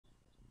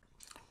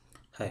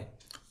Hi,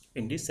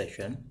 in this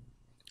session,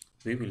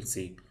 we will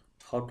see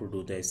how to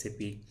do the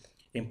SAP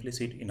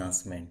implicit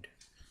enhancement.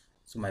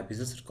 So my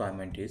business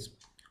requirement is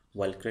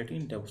while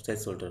creating the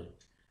sales order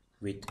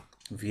with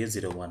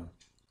VS01,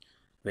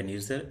 when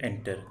user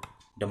enter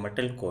the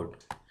material code,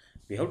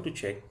 we have to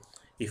check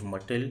if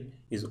material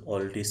is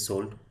already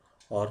sold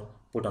or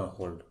put on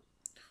hold.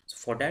 So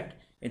for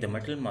that, in the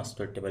material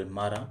master table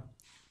MARA,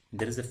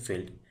 there is a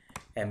field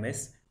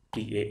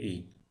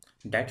MSTAE.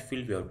 That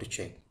field we have to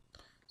check.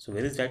 So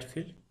where is that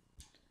field?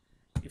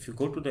 If you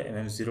go to the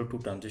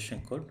MM02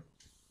 transaction code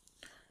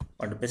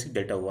on the basic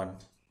data 1,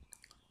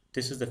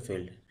 this is the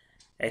field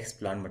X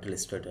plant material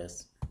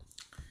status.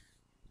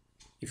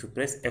 If you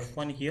press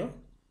F1 here,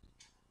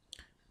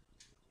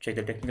 check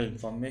the technical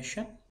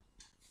information.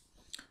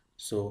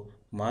 So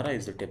MARA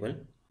is the table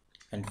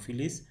and field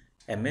is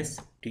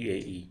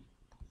MSTAE.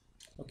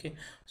 Okay,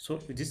 so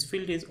if this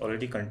field is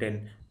already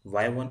contain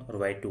Y1 or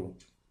Y2,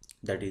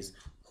 that is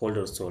hold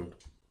or sold.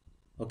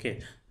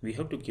 Okay, we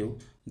have to give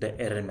the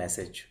error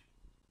message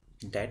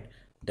that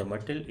the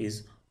material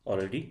is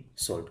already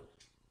sold.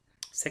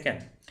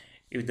 Second,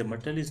 if the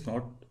material is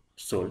not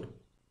sold,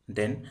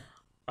 then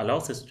allow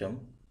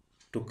system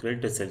to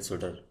create the sales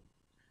order.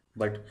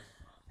 But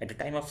at the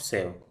time of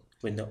save,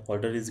 when the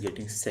order is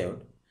getting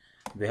saved,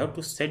 we have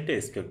to set the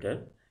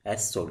descriptor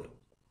as sold,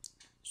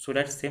 so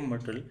that same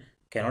material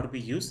cannot be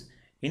used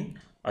in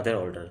other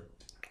order.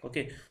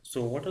 Okay,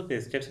 so what are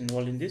the steps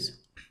involved in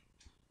this?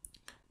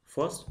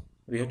 First,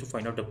 we have to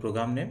find out the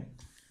program name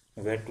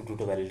where to do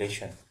the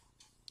validation.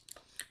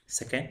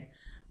 Second,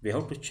 we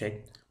have to check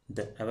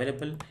the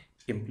available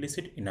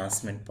implicit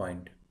enhancement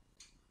point.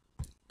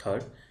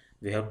 Third,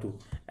 we have to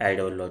add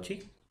our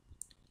logic,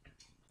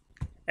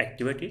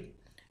 activate it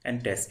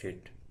and test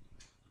it.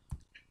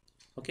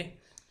 Okay,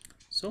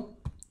 so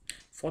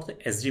for the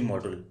SD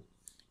model,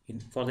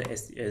 for the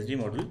SD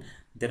model,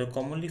 there are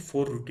commonly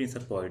 4 routines are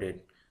provided,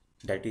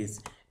 that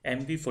is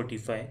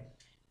MV45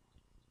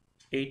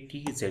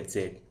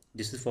 ATZZ.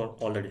 This is for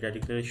all the data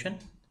declaration.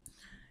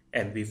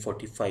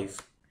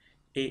 MV45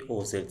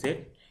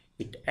 AOZZ,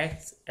 it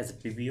acts as a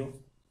PBO.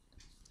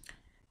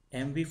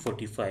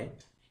 MV45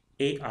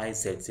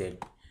 AIZZ,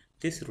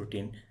 this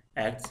routine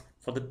acts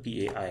for the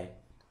PAI.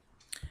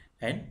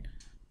 And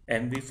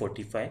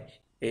MV45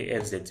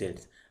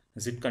 AFZZ,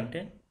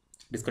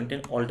 this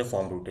contain all the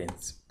form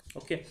routines.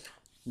 Okay,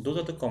 those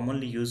are the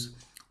commonly used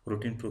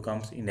routine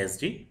programs in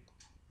SD.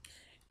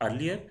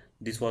 Earlier,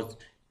 this was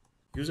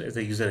used as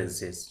a user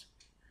exit,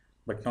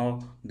 but now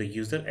the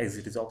user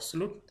exit is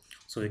obsolete,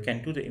 so we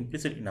can do the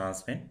implicit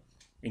enhancement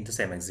in the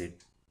same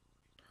exit.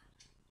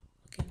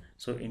 Okay,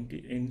 so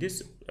in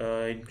this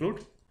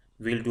include,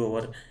 we'll do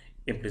our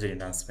implicit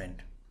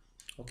enhancement.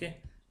 Okay,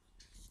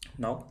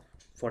 now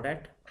for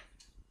that,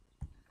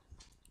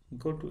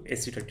 go to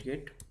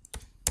SC38,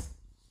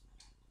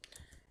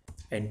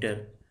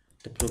 enter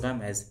the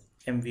program as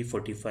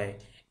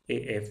MV45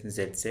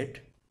 AFZZ.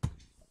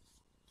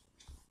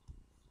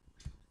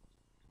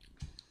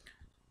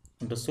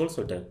 On the source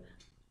order,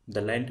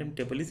 the line item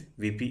table is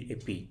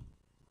VPAP.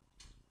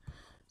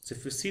 So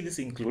if you see this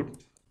include,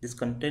 this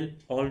contain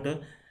all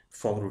the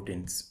form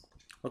routines.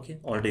 Okay,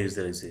 all the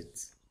user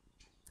exits.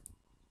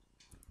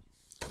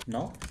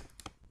 Now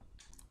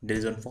there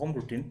is one form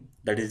routine,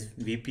 that is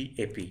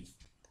VPAP.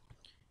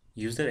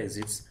 User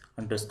exits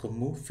underscore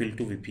move field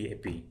to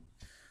VPAP.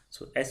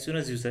 So as soon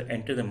as user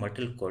enter the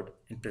material code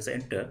and press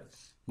enter,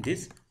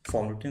 this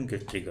form routine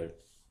gets triggered.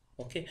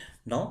 Okay,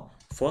 now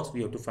first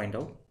we have to find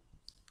out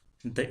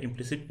the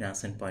implicit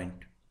enhancement point.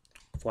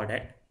 For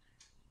that,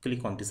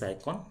 click on this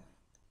icon,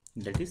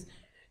 that is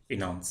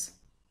enhance.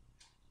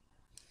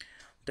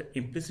 The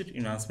implicit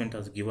enhancement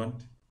is given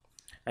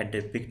at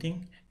the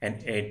beginning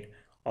and end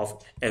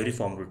of every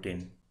form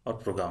routine or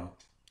program.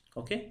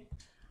 Okay,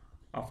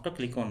 after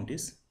click on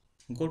this,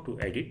 go to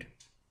edit,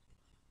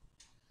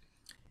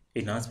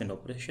 enhancement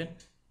operation,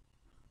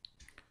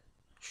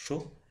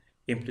 show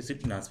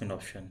implicit enhancement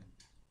option.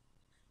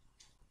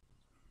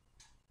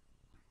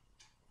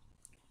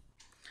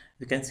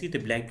 We can see the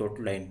black dot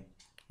line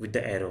with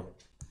the arrow.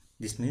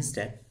 This means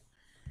that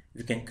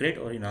we can create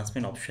our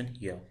enhancement option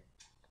here.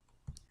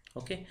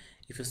 Okay,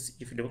 if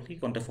you double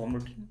click on the form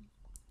routine,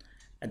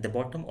 at the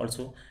bottom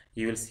also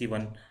you will see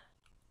one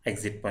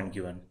exit point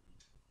given.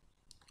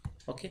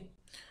 Okay,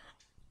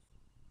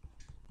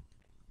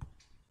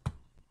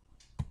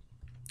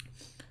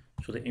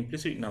 so the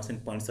implicit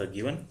enhancement points are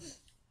given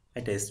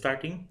at the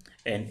starting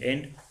and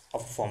end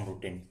of form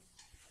routine.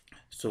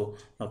 So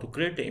now to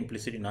create the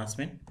implicit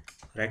enhancement,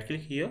 right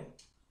click here,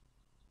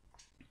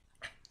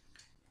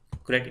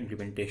 create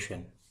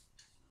implementation.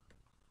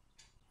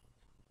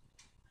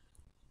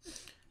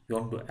 We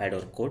want to add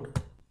our code.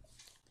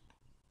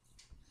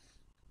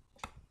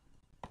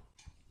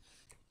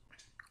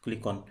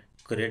 Click on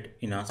create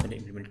enhancement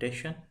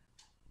implementation.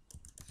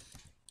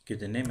 Give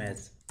the name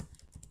as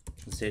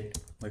Z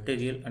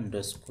material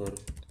underscore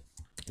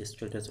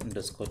status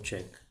underscore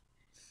check.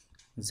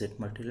 Z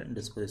material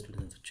underscore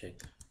status check.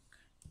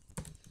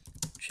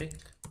 Check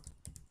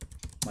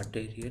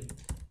material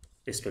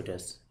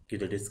status. give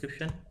the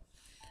description,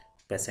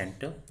 press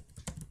enter,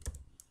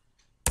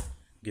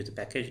 give the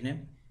package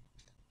name,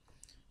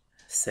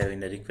 save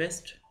in the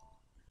request.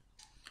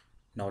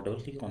 Now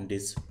double click on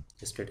this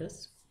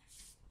status.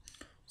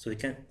 So we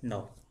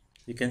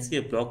can see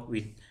a block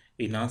with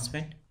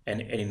enhancement, and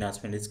an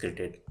enhancement is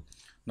created.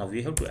 Now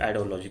we have to add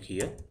our logic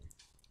here.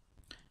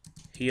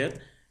 Here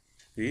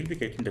we will be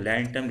getting the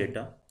line term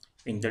data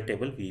in the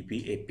table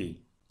VBAP.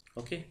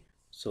 Okay,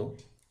 so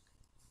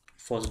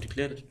first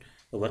declare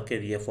a work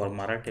area for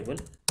Mara table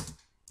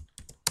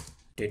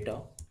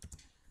data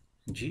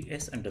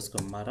gs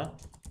underscore Mara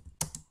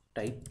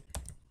type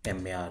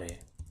MARA.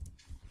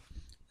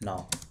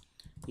 Now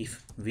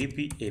if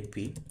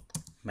VBAP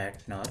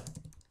matnar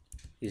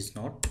is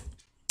not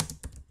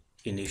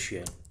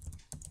initial,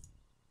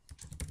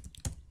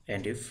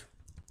 and if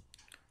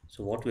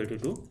so, what we have to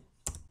do,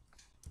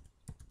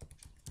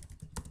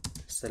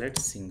 select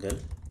single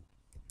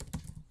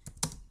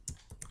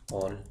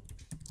all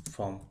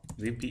from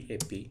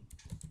VBAP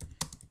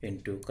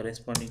into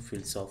corresponding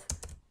fields of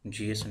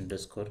gs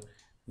underscore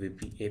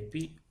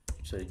VBAP,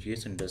 sorry,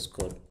 gs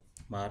underscore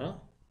Mara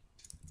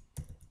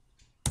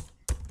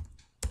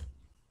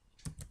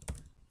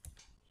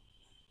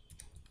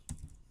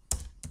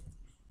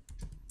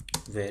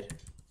where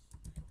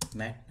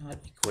matnar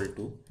equal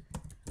to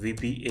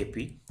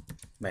VBAP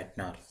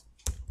matnar.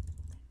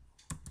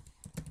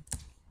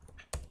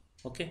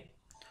 Okay,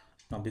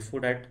 now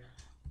before that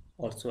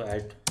also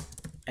add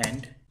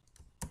and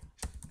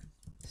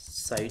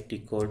site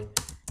decode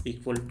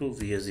equal to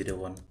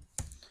VS01.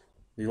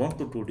 We want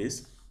to do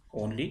this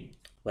only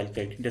while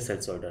calculating the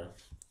cells order.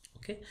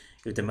 Okay,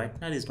 if the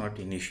matnar is not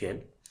initial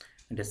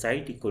and the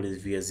site equal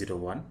is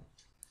VS01,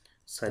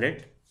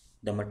 select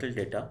the material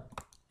data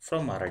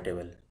from Mara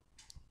table.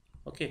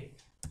 Okay,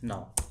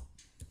 now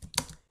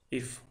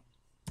if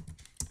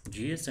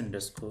gs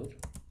underscore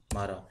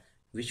Mara,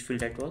 which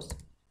field that was,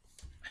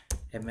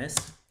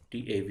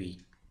 MSTAV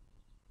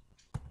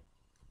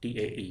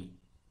TAE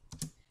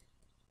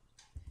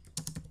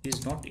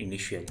is not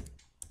initial.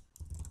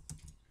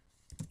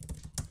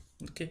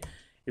 Okay,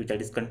 if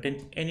that is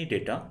contain any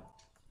data,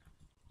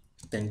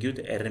 then give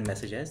the error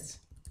message as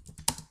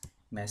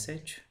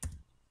message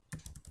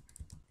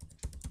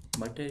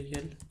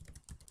material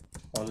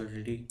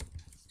already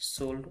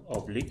sold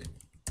oblique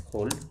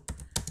hold,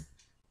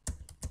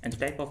 and the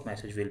type of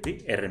message will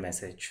be error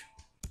message.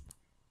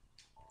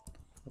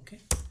 Okay,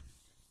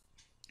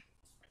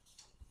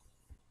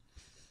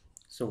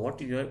 so what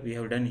we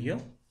have done here,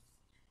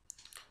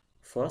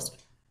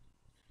 first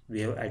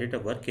we have added a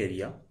work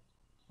area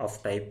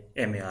of type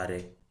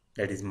MARA,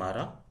 that is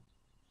Mara.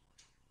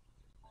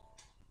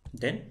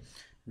 Then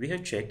we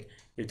have checked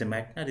if the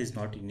matnar is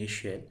not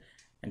initial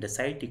and the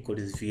site code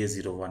is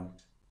VS01.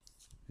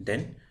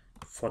 Then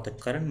for the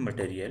current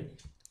material,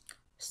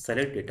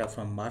 select data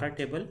from Mara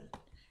table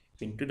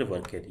into the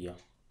work area,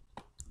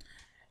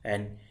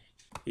 and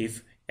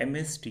if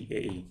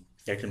MSTAE,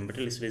 that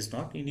material is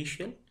not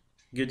initial,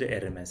 give the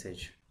error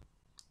message.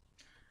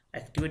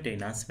 Activate the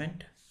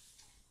enhancement,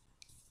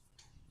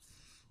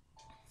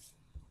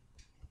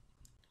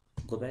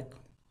 go back.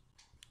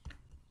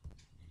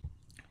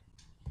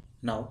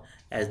 Now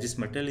as this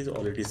material is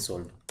already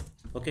sold,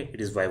 okay,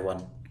 it is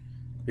Y1,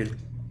 we'll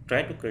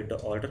try to create the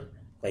order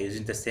by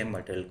using the same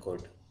material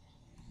code.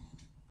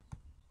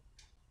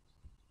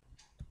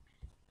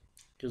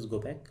 Just go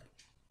back,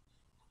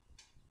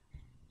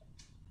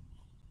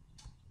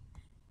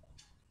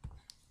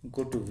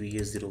 go to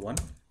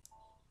VS01,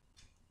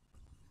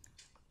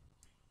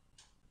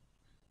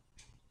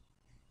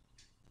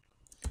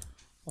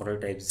 order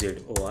type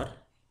ZOR,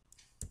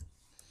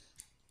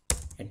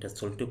 enter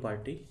sold to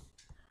party.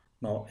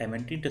 Now I'm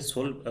entering the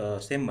sold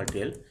same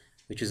material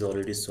which is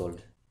already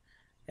sold.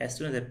 As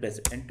soon as I press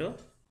enter,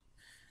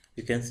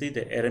 you can see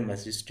the error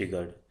message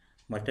triggered,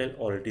 material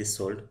already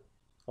sold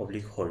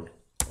oblique hold.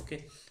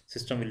 Okay,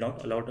 system will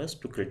not allow us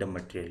to create the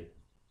material.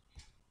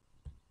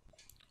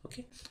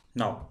 Okay,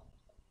 now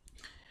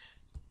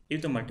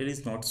if the material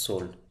is not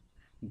sold,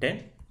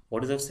 then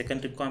what is our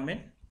second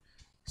requirement?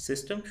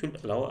 System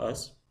should allow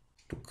us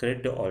to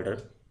create the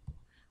order,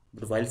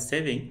 but while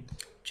saving,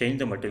 change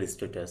the material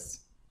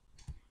status.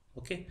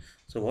 Okay,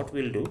 so what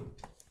we'll do,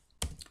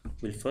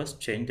 we'll first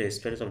change the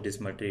status of this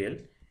material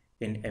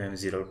in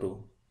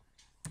MM02.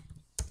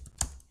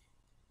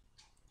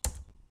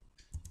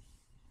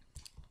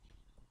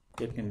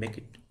 Let me make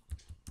it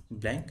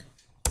blank.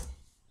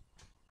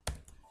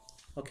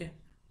 Okay,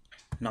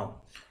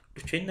 now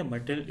to change the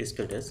material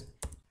status,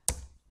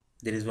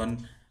 there is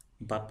one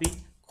BAPI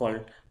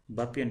called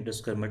BAPI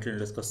underscore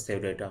material underscore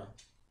save data.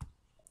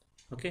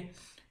 Okay,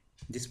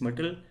 this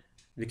material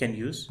we can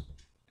use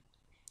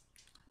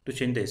to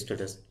change the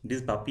status.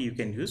 This BAPI you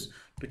can use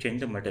to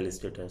change the material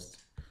status.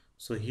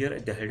 So here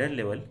at the header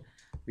level,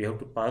 we have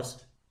to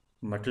pass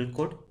material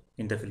code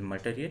in the field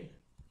material,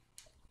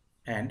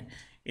 and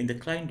in the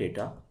client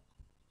data,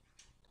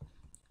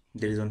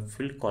 there is one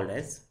field called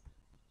as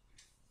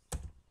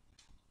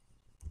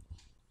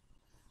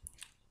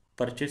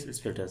purchase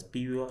status,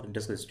 PUR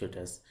underscore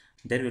status.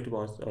 There we have to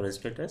pass our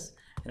status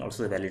and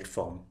also the valid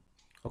form.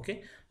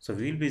 Okay, so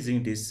we will be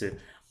using this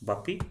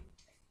BAPI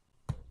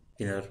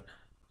in our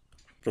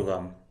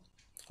program.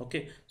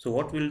 Okay, so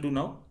what we'll do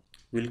now,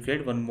 we'll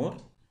create one more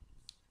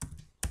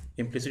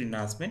implicit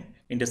enhancement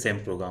in the same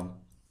program.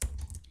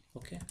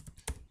 Okay,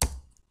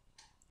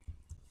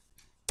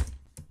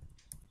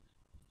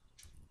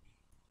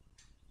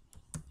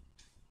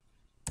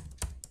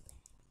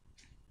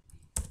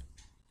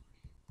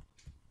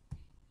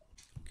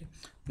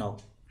 now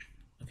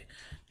okay,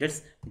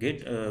 let's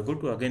get go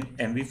to again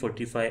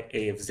MV45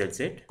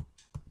 AFZZ.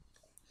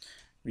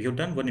 We have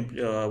done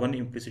one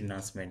implicit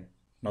enhancement.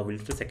 Now we'll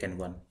do the second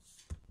one.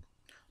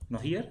 Now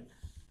here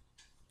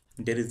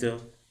there is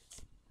the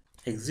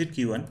exit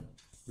Q1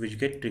 which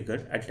get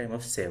triggered at time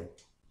of save.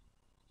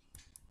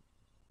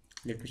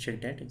 Let me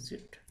check that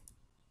exit.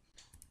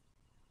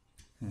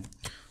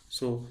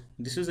 So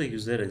this is a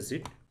user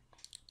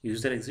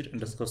exit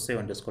underscore save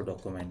underscore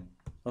document.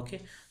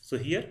 Okay, so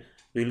here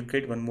we will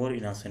create one more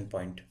enhancement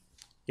point,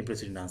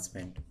 implicit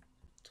enhancement.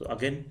 So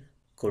again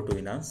go to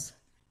enhance,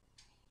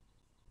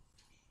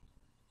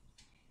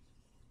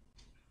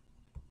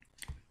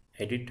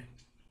 edit,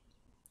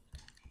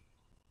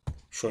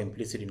 show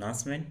implicit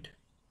enhancement,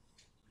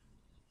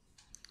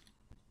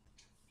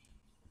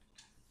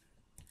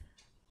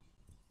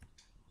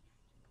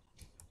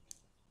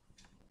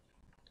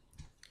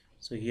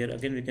 so here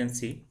again we can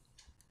see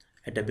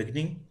at the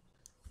beginning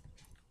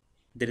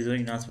there is an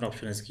enhancement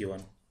option is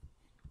Q1.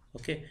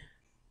 Okay,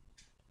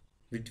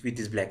 with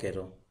this black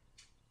arrow.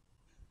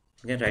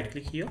 Again right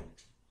click here,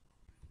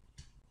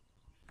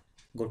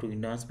 go to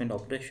enhancement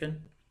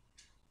operation,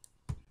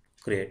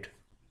 create.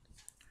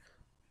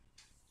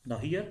 Now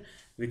here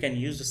we can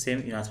use the same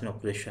enhancement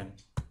operation.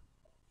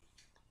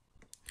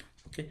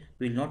 Okay,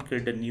 we will not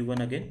create a new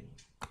one again.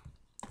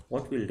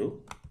 What we'll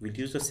do, we'll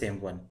use the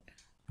same one,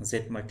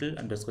 zmetal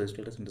underscore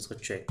status underscore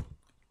check.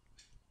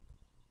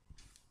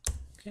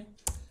 Okay,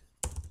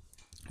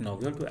 now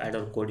we have to add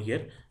our code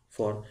here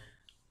for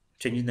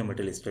changing the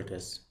metal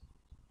status.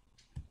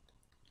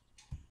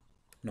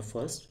 Now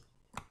first,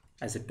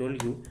 as I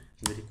told you,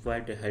 we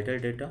require the header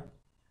data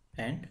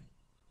and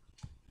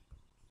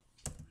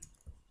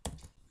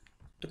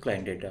the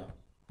client data.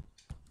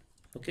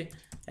 Okay,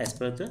 as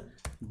per the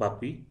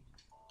BAPI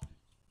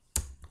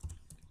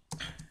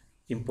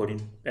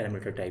importing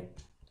parameter type.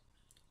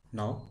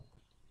 Now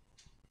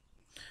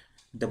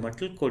the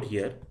metal code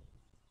here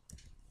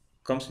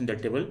comes in the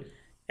table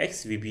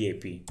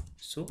xvbap.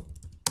 So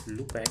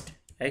loop at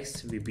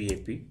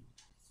xvbap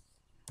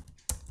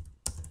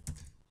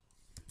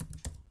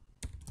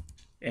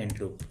end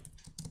loop.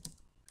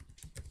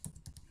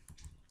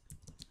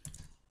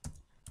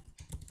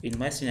 In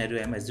my scenario,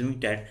 I am assuming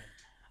that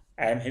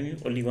I am having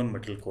only one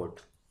metal code.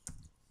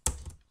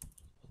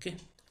 Okay,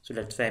 so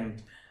that's why I'm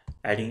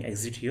adding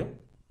exit here.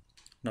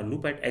 Now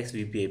loop at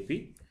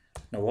xvbap.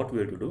 Now what we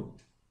have to do,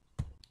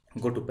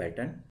 go to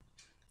pattern,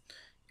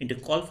 in the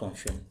call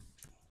function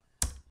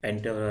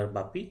enter our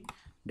BAPI,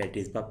 that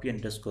is BAPI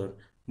underscore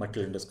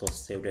metal underscore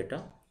save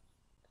data.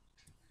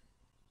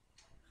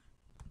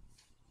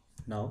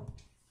 Now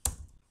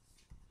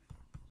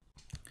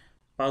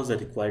pass the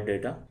required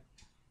data.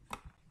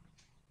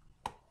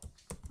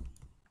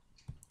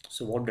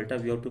 So what data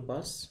we have to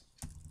pass?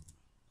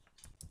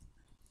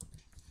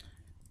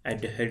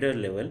 At the header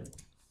level,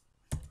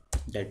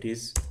 that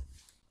is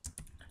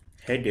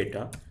head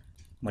data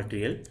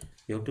material,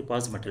 you have to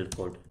pass metal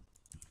code.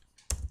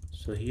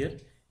 So here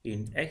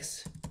in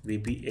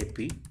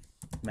xvbap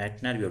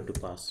matnar we have to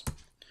pass,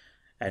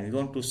 and we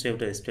want to save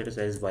the status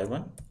as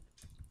y1,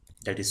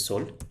 that is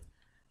sold,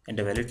 and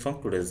the valid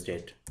from today's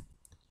date.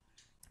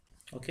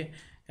 Okay,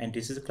 and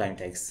this is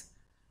client x.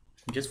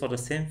 Just for the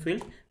same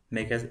field,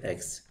 make as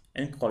x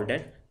and call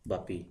that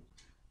BAPI.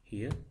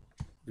 Here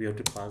we have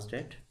to pass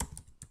that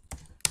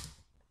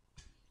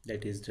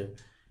is the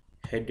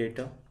head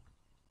data,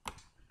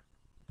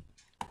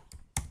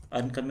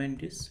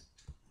 uncomment this,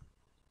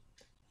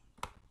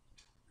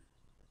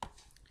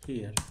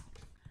 here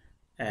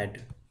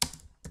add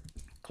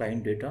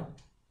client data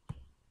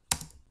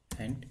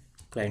and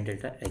client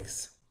data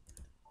x,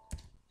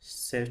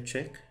 save,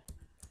 check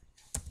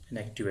and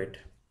activate.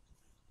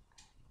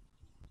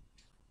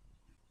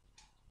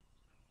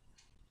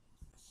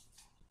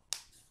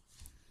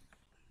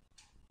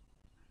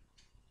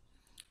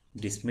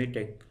 This may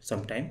take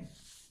some time.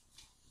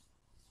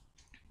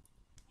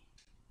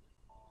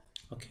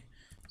 Okay,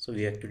 so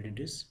we activated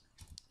this.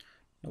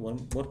 Now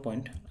one more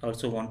point, I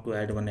also want to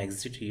add one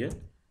exit here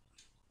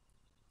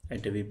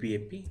at the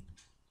VPAP.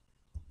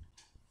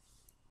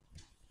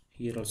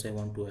 Here also I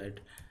want to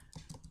add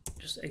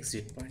just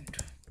exit point.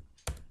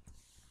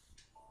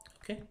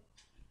 Okay,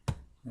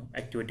 now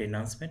activate the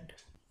enhancement.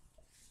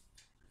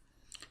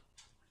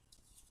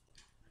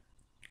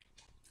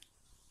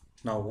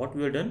 Now what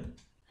we have done,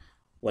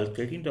 while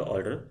creating the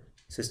order,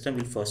 system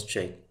will first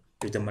check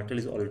if the metal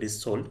is already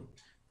sold,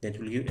 then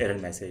it will give error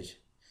message.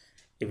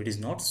 If it is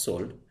not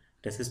sold,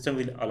 the system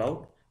will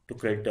allow to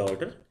create the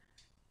order,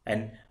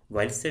 and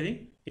while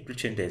saving it will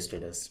change the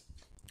status.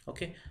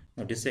 Okay,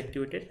 Now this is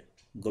activated.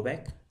 Go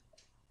back,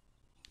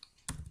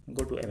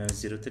 go to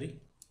mm03.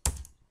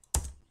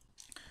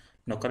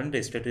 Now current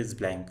state is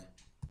blank.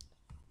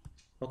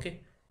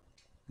 Okay,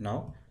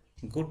 now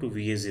go to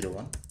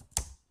va01,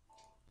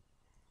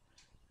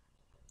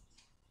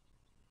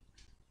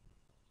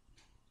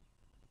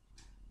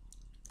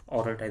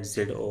 order type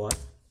ZOR,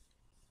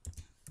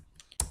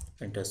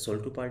 enter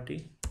sold to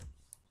party,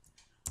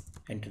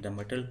 enter the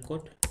metal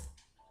code.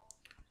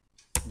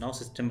 Now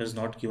system has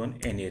not given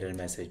any error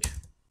message.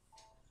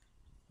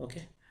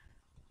 Okay,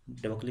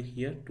 double click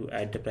here to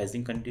add the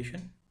pricing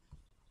condition.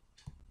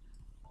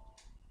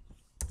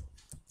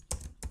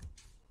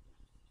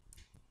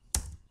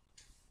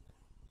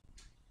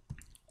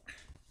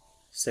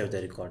 Save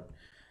the record.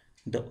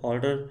 The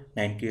order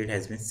 98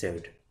 has been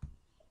saved.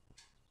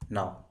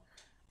 Now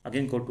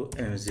again go to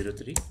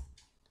M03.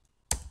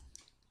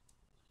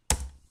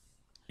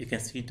 You can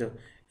see the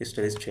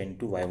history is changed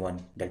to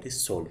Y1, that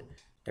is sold,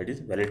 that is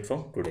valid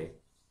from today.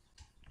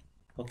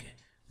 Okay,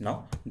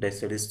 now the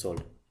state is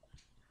sold.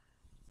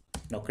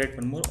 Now create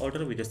one more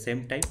order with the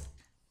same type.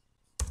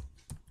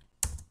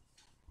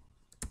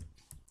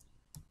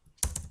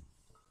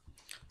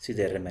 See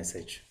the error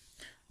message.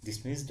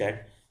 This means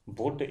that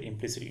both the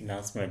implicit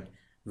enhancement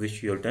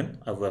which you have done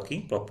are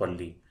working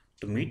properly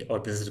to meet our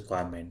business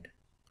requirement.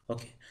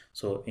 Okay,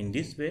 so in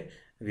this way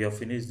we have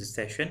finished this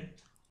session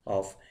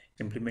of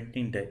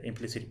implementing the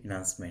implicit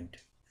enhancement.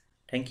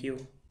 Thank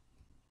you.